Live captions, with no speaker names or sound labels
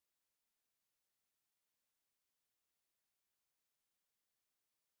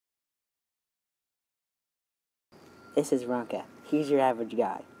This is Ronka. He's your average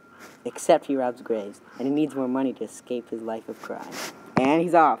guy. Except he robs graves, and he needs more money to escape his life of crime. And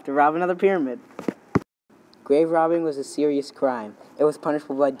he's off to rob another pyramid. Grave robbing was a serious crime. It was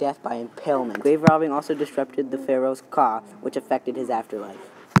punishable by death by impalement. Grave robbing also disrupted the pharaoh's ka, which affected his afterlife.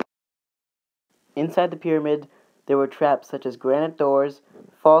 Inside the pyramid, there were traps such as granite doors,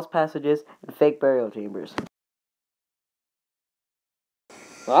 false passages, and fake burial chambers.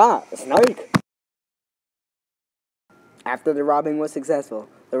 Ah, a snake! After the robbing was successful,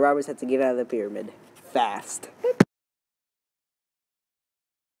 the robbers had to get out of the pyramid. Fast.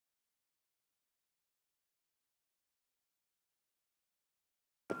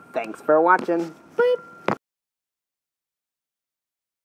 Thanks for watching. Beep.